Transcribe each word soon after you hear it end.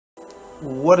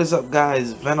What is up,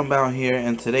 guys? Venombound here,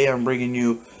 and today I'm bringing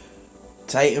you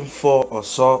Titanfall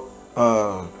Assault.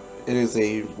 It is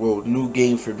a new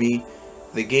game for me.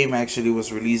 The game actually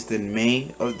was released in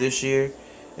May of this year,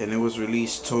 and it was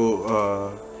released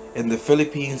to in the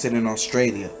Philippines and in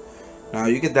Australia. Now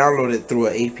you can download it through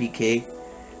an APK.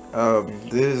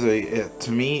 This is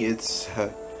to me it's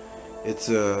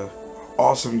a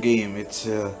awesome game.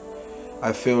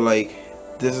 I feel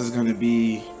like this is gonna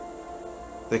be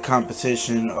the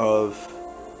competition of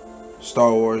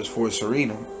Star Wars Force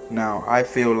Arena. Now, I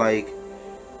feel like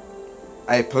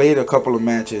I played a couple of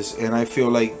matches, and I feel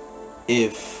like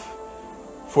if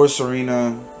Force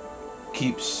Arena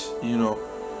keeps,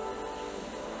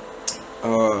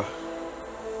 uh,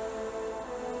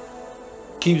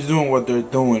 keeps doing what they're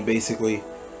doing, basically,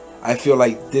 I feel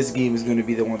like this game is going to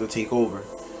be the one to take over.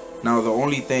 Now, the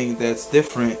only thing that's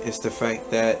different is the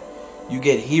fact that you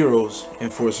get heroes in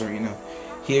Force Arena.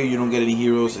 Here you don't get any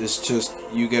heroes. It's just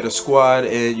you get a squad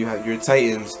and you have your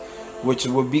Titans, which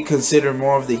would be considered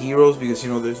more of the heroes because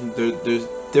there's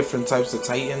different types of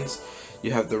Titans.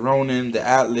 You have the Ronin, the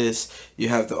Atlas, you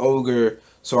have the Ogre.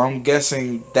 So I'm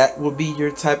guessing that would be your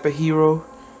type of hero.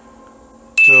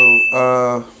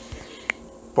 So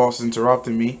boss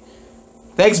interrupted me.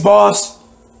 Thanks, boss.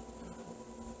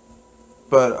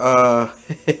 But I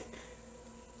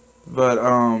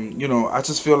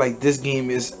just feel like this game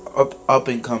is up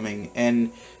and coming,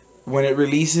 and when it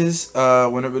releases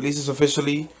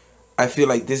officially, I feel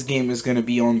like this game is gonna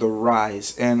be on the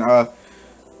rise, and I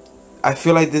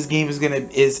feel like this game is the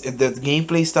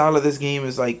gameplay style of this game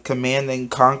is like Command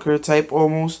and Conquer type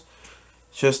almost.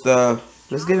 Just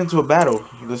let's get into a battle.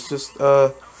 Let's just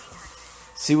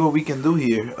see what we can do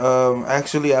here.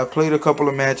 Actually, I played a couple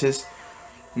of matches.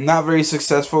 Not very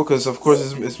successful because, of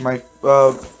course, it's my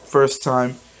first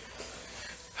time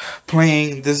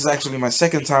playing. This is actually my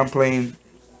second time playing.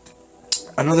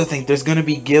 Another thing, there's gonna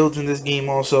be guilds in this game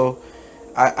also.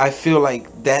 I feel like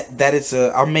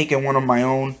I'm making one of my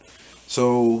own.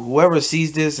 So whoever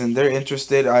sees this and they're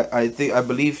interested, I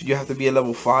believe you have to be a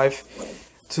level 5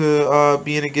 to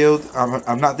be in a guild.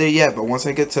 I'm not there yet, but once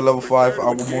I get to level 5, I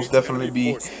will most definitely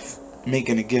be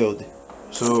making a guild.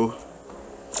 So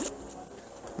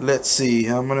let's see.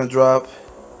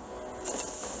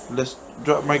 Let's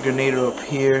drop my grenader up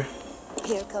here,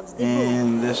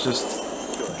 and let's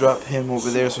just drop him over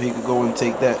there so he could go and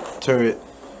take that turret.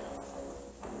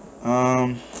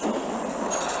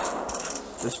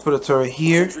 Let's put a turret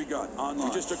here,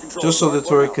 just so the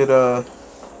turret could Alright.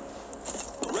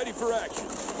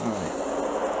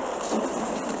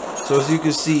 So as you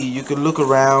can see, you can look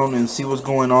around and see what's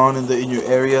going on in your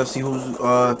area, see who's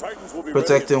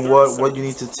protecting what you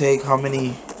need to take, how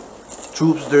many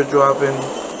troops they're dropping.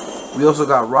 We also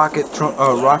got rocket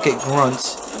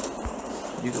grunts.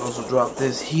 You can also drop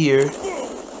this here.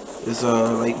 It's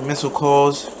like missile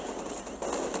calls.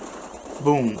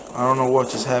 Boom. I don't know what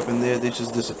just happened there. They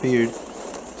just disappeared.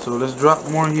 So let's drop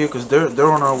more here because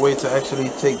they're on our way to actually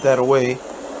take that away.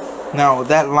 Now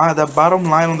that bottom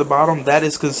line on the bottom, that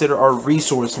is considered our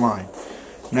resource line.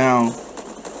 Now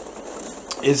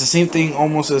it's the same thing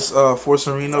almost as Force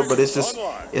Arena, but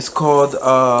it's called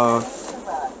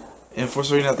in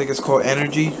Force Arena I think it's called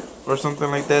energy or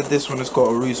something like that. This one is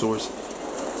called a resource.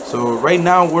 So right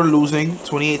now we're losing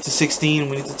 28 to 16.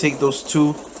 We need to take those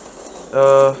two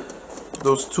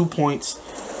points,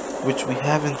 which we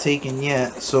haven't taken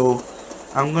yet. So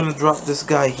I'm gonna drop this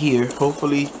guy here.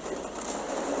 Hopefully,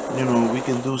 we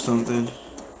can do something.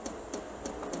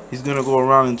 He's gonna go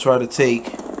around and try to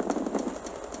take.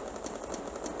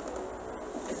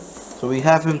 So we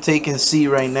have him taking C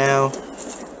right now.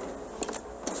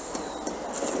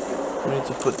 We need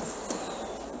to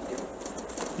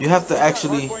you have to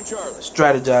actually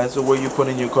strategize of where you put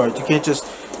in your cards. You can't just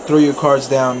throw your cards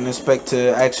down and expect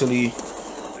to actually,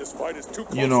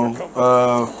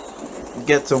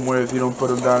 get somewhere if you don't put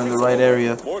them down in the right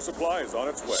area.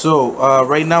 So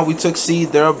right now we took C.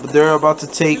 They're about to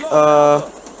take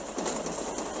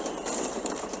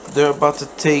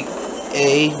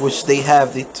A, which they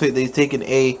have. They've taken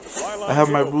A. I have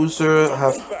my bruiser.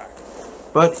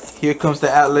 But here comes the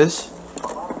Atlas,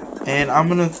 and I'm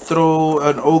gonna throw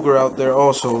an Ogre out there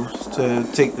also to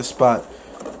take the spot.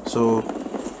 So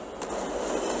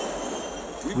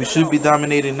we should be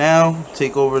dominating now.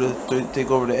 Take over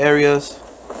the areas.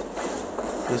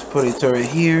 Let's put a turret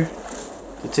here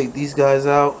to take these guys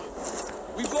out.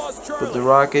 Put the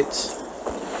rockets.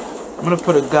 I'm gonna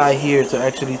put a guy here to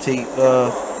actually take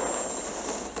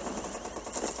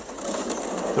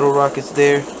throw rockets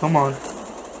there. Come on.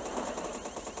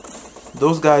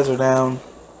 Those guys are down.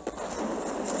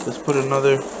 Let's put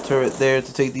another turret there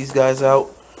to take these guys out.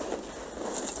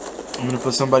 I'm gonna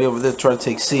put somebody over there to try to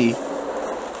take C.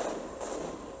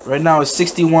 Right now it's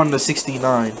 61 to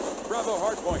 69.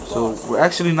 So we're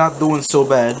actually not doing so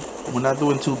bad. We're not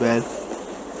doing too bad.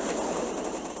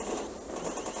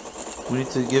 We need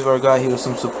to give our guy here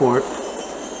some support.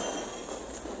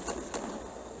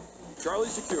 Charlie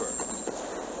secure.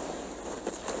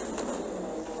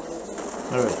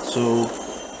 Alright, so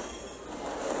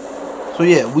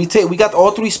yeah, we got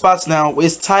all 3 spots now.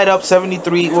 It's tied up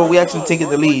 73. Well, we actually taking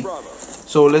the lead.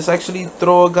 So let's actually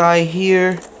throw a guy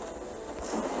here.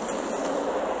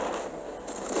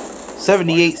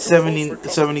 78, 70,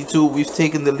 72. We've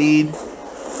taken the lead.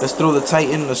 Let's throw the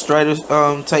Titan, the Strider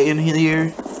Titan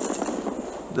here.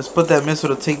 Let's put that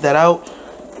missile to take that out.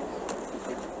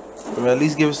 Or at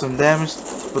least give it some damage.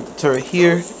 Let's put the turret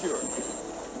here.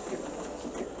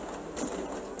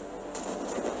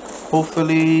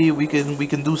 Hopefully we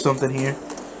can do something here.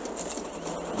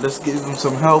 Let's give them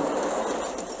some help.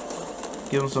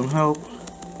 Give them some help.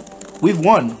 We've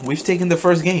won. We've taken the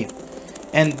first game.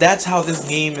 And that's how this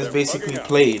game is basically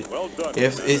played.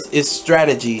 If it's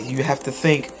strategy, you have to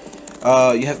think.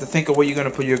 You have to think of where you're gonna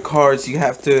put your cards. You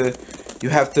get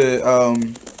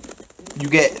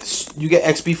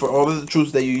XP for all of the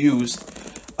troops that you used.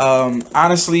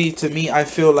 Honestly, to me, I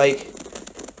feel like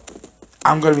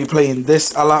I'm gonna be playing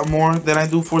this a lot more than I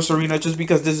do Force Arena, just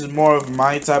because this is more of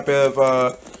my type of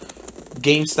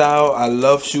game style. I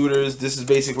love shooters. This is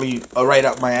basically right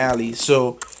up my alley.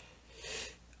 So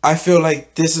I feel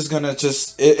like this is gonna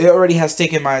it already has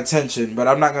taken my attention, but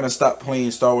I'm not gonna stop playing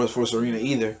Star Wars Force Arena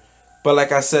either. But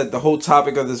like I said, the whole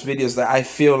topic of this video is that I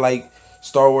feel like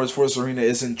Star Wars Force Arena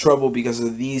is in trouble because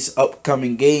of these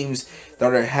upcoming games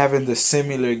that are having the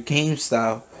similar game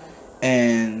style.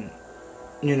 And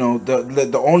you know,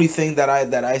 the only thing that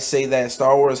I say that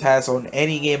Star Wars has on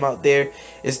any game out there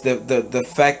is the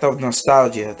fact of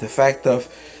nostalgia, the fact of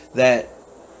that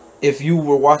if you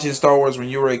were watching Star Wars when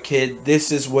you were a kid,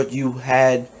 this is what you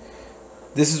had.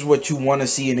 This is what you want to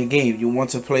see in a game. You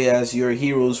want to play as your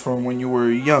heroes from when you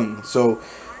were young. So,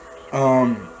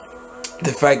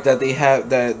 the fact that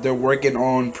they're working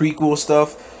on prequel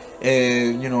stuff,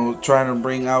 and you know, trying to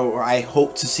bring out. I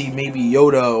hope to see maybe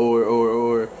Yoda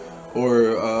or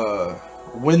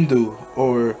Windu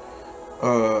or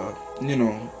you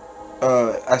know,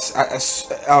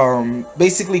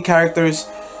 basically characters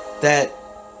that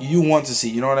you want to see,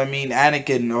 you know what I mean?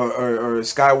 Anakin or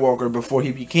Skywalker before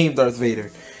he became Darth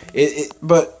Vader.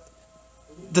 But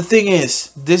the thing is,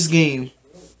 this game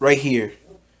right here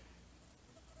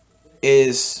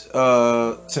is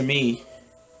to me,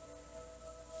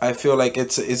 I feel like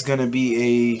it's gonna be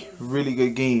a really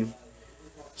good game.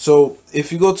 So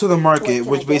if you go to the market,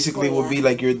 which basically will be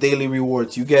like your daily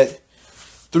rewards, you get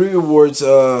 3 rewards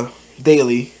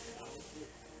daily.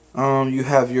 You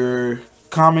have your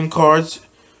common cards,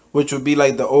 which would be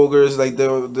like the ogres, like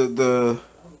the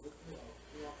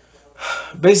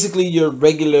basically your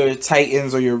regular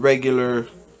Titans or your regular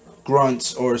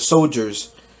grunts or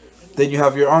soldiers. Then you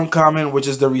have your uncommon, which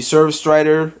is the reserve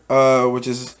strider, which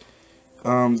is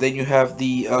then you have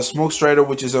the smoke strider,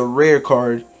 which is a rare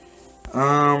card.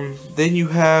 Then you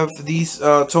have these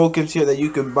tokens here that you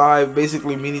can buy,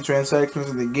 basically mini transactions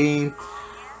in the game.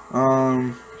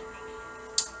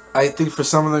 I think for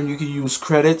some of them you can use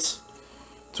credits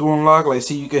to unlock. Like,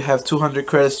 see, you could have 200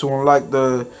 credits to unlock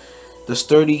the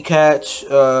sturdy catch,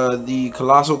 the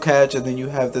colossal catch, and then you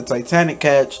have the titanic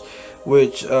catch,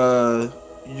 which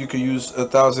you could use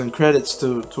 1,000 credits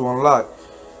to unlock.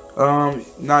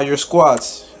 Now your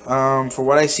squads. For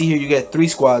what I see here, you get 3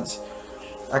 squads.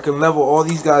 I can level all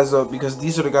these guys up because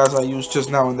these are the guys I used just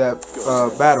now in that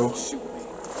battle.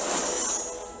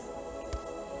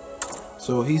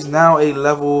 So he's now a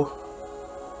level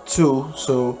 2.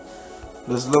 So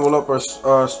let's level up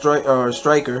our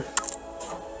striker.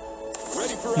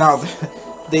 Now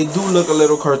they do look a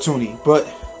little cartoony, but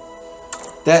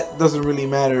that doesn't really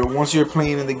matter. Once you're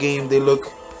playing in the game, they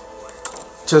look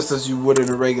just as you would in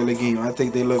a regular game. I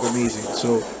think they look amazing.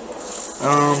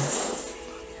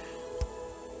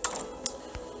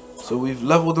 So we've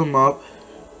leveled them up.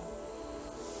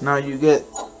 Now you get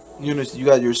units. You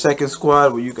got your second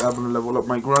squad. Where I'm gonna level up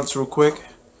my grunts real quick.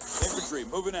 Infantry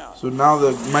moving out. So now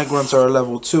my grunts are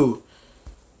level 2.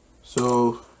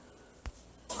 So,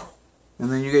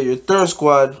 and then you get your third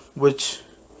squad, which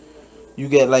you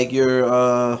get like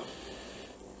your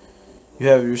you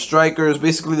have your strikers,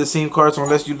 basically the same cards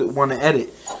unless you want to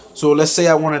edit. So let's say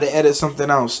I wanted to edit something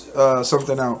else,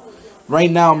 something out.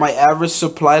 Right now, my average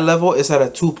supply level is at a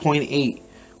 2.8,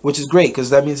 which is great because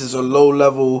that means it's a low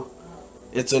level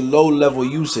it's a low level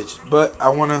usage. But I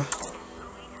want to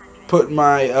put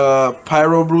my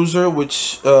Pyro Bruiser,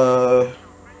 which I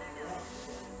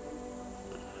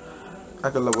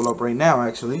can level up right now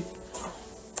actually.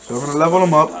 So I'm gonna level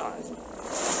him up.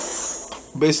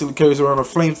 Basically carries around a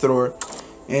flamethrower,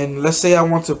 and let's say I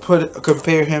want to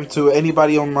compare him to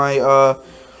anybody on my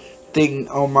thing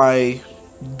on my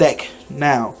deck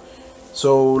now.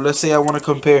 So let's say I want to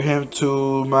compare him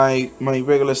to my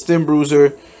regular Stim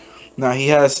Bruiser. Now he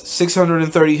has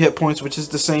 630 hit points, which is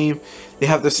the same. They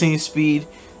have the same speed.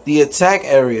 The attack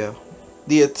area,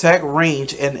 the attack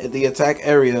range, and the attack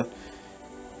area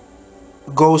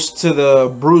goes to the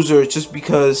Bruiser just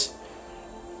because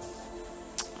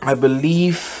I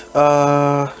believe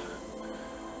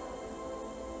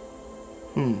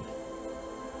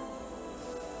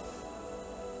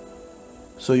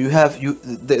so you have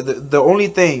the only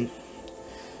thing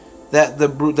that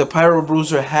the Pyro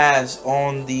Bruiser has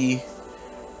on the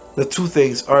two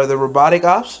things are the robotic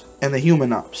ops and the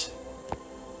human ops.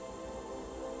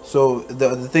 So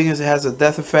the thing is, it has a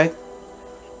death effect,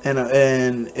 and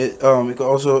it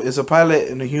also is a pilot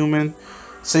and a human.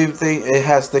 Same thing, it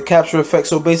has the capture effect.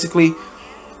 So basically,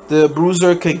 the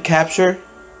Bruiser can capture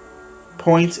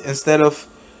points instead of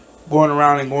going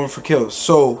around and going for kills.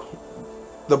 So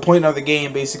the point of the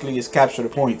game basically is capture the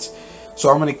points. So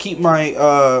I'm gonna keep my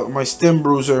my Stim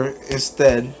Bruiser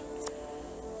instead.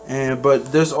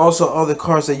 But there's also other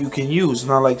cards that you can use.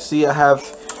 Now, like, see, I have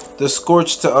the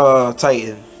Scorched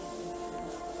Titan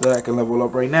that I can level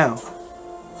up right now,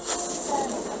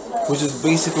 which is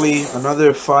basically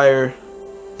another fire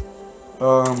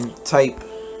type.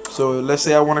 So let's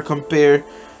say I want to compare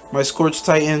my Scorched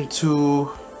Titan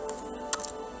to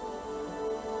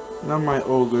not my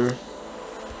ogre.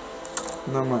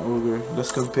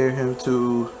 Let's compare him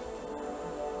to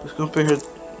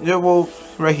yeah, well,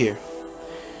 right here.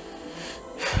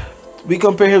 We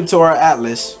compare him to our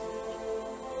Atlas.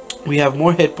 We have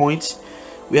more hit points,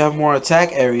 we have more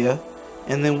attack area,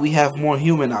 and then we have more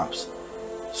human ops.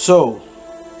 So,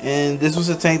 and this was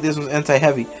a tank, this was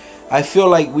anti-heavy. I feel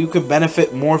like we could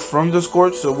benefit more from the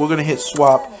Scorch, so we're gonna hit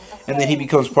swap, and then he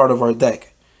becomes part of our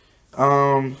deck.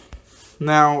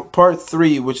 Now part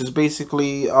 3, which is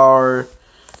basically our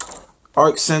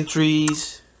Arc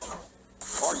Sentries.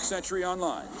 Arc Sentry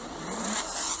online.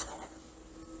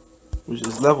 Which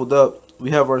is leveled up.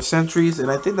 We have our Sentries, and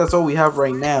I think that's all we have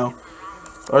right now.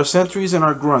 Our Sentries and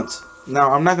our Grunts.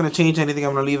 Now, I'm not going to change anything.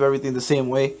 I'm going to leave everything the same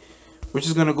way. We're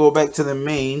just going to go back to the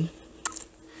main.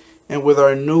 And with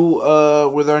our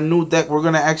new deck, we're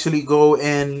going to actually go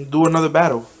and do another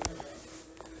battle.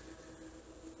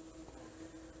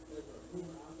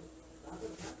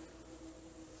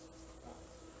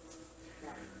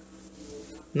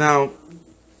 Now,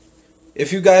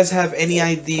 if you guys have any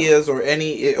ideas or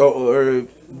any or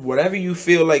whatever you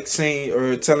feel like saying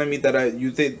or telling me that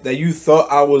you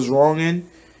thought I was wrong in,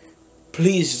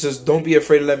 please just don't be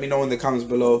afraid to let me know in the comments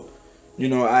below. You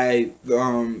know,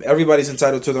 everybody's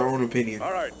entitled to their own opinion.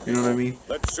 All right. You know what I mean?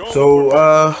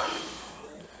 So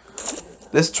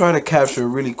let's try to capture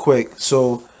really quick.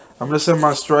 So I'm gonna send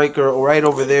my striker right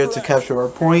over there to capture our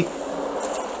point.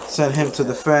 Send him to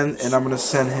defend, and I'm gonna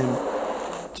send him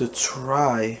to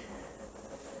try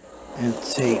and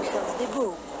take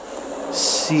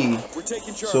C.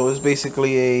 So it's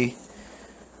basically a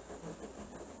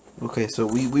okay. So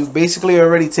we basically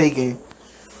already taken.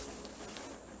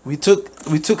 We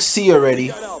took C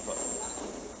already.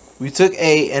 We took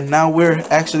A, and now we're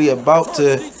actually about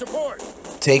to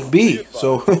take B.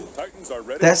 So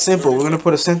that's simple. We're gonna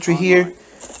put a sentry here,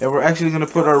 and we're actually gonna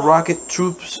put our rocket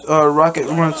troops, rocket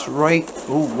runs right.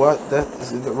 Oh, what? That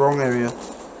is in the wrong area.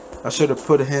 I should have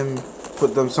put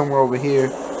them somewhere over here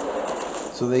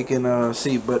so they can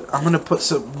see. But I'm gonna put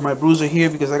my Bruiser here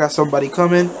because I got somebody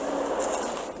coming,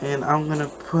 and I'm gonna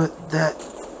put that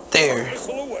there.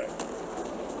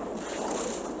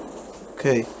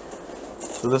 Okay,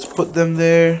 so let's put them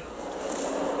there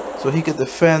so he could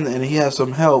defend and he has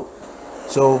some help.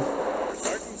 So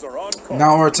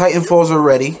now our Titanfalls are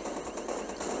ready.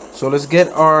 So let's get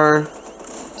our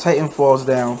Titanfalls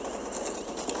down.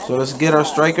 So let's get our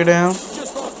striker down.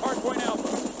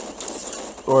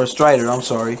 Or a strider, I'm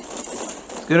sorry.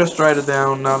 Let's get our strider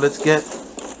down. Now let's get...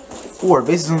 Ooh, our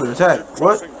base is under attack.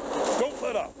 What?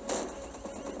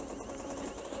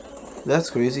 That's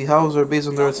crazy. How is our base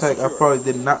under attack? I probably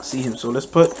did not see him. So let's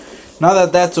put... Now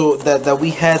that that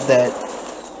we had that,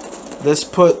 let's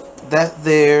put that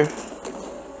there.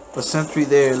 A sentry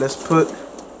there. Let's take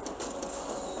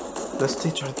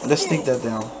that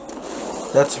down.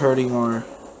 That's hurting our...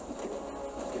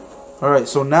 Alright,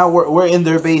 so now we're in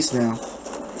their base now.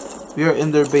 We are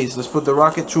in their base. Let's put the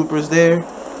rocket troopers there.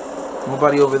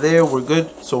 Nobody over there. We're good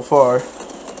so far.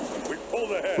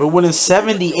 We're winning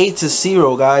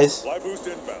 78-0, guys.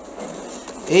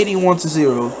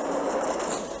 81-0.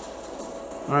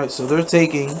 Alright, so they're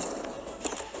taking.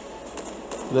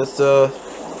 Let's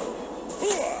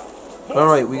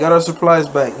Alright, we got our supplies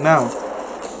back. Now,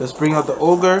 let's bring out the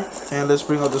Ogre and let's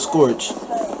bring out the Scorch.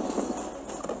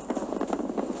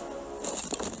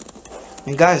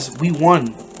 And guys, we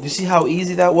won. You see how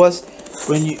easy that was?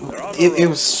 When it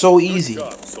was so easy.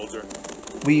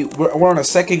 We're on a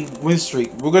second win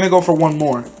streak. We're gonna go for one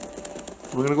more.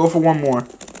 We're gonna go for one more.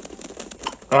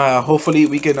 Hopefully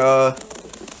we can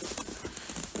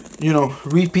you know,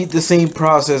 repeat the same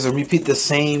process and repeat the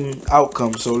same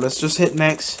outcome. So let's just hit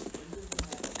next,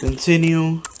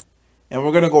 continue, and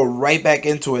we're gonna go right back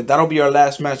into it. That'll be our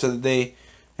last match of the day,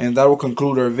 and that will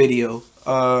conclude our video.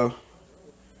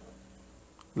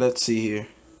 Let's see here.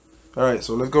 Alright,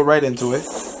 so let's go right into it.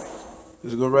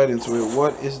 Let's go right into it.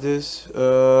 What is this?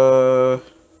 So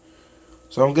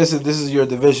I'm guessing this is your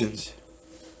divisions.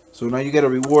 So now you get a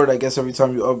reward. I guess every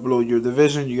time you upload your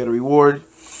division, you get a reward.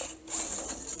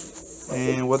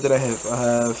 And what did I have? I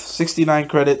have 69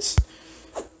 credits.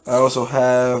 I also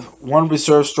have 1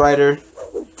 reserve strider,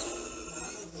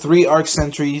 3 arc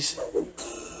sentries,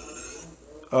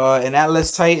 an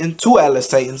Atlas Titan, 2 Atlas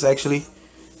Titans actually,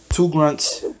 2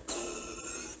 grunts,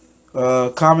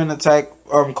 common attack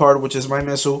card, which is my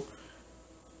missile,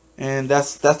 and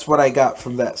that's what I got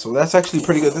from that. So that's actually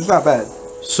pretty good. That's not bad.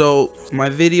 So my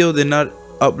video did not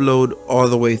upload all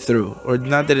the way through, or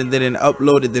not that it didn't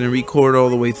upload, it didn't record all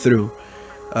the way through.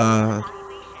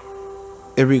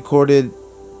 It recorded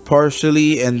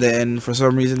partially, and then for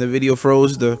some reason the video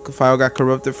froze. The file got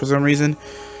corrupted for some reason.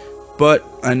 But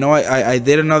I know I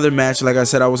did another match like I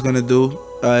said I was gonna do.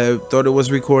 I thought it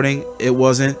was recording. It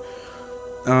wasn't.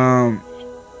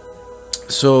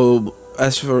 So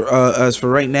as for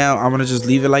right now, I'm gonna just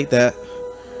leave it like that.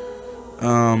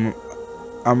 I'm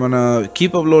gonna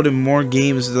keep uploading more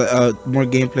games, more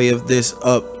gameplay of this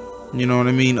up. You know what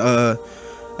I mean?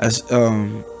 As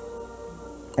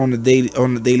on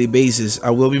the daily basis. I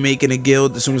will be making a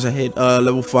guild as soon as I hit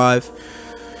level 5.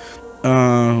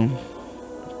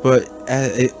 But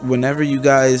whatever you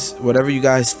guys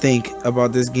think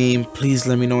about this game, please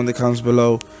let me know in the comments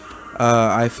below.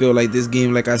 I feel like this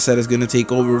game, like I said, is gonna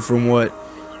take over from what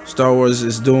Star Wars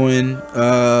is doing,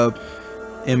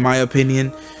 in my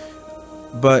opinion.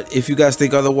 But if you guys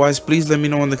think otherwise, please let me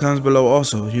know in the comments below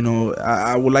also. You know,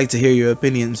 I would like to hear your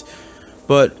opinions.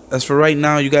 But as for right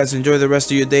now, you guys enjoy the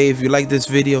rest of your day. If you like this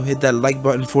video, hit that like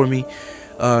button for me.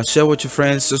 Share with your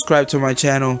friends. Subscribe to my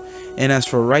channel. And as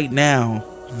for right now,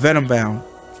 Venombound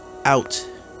out.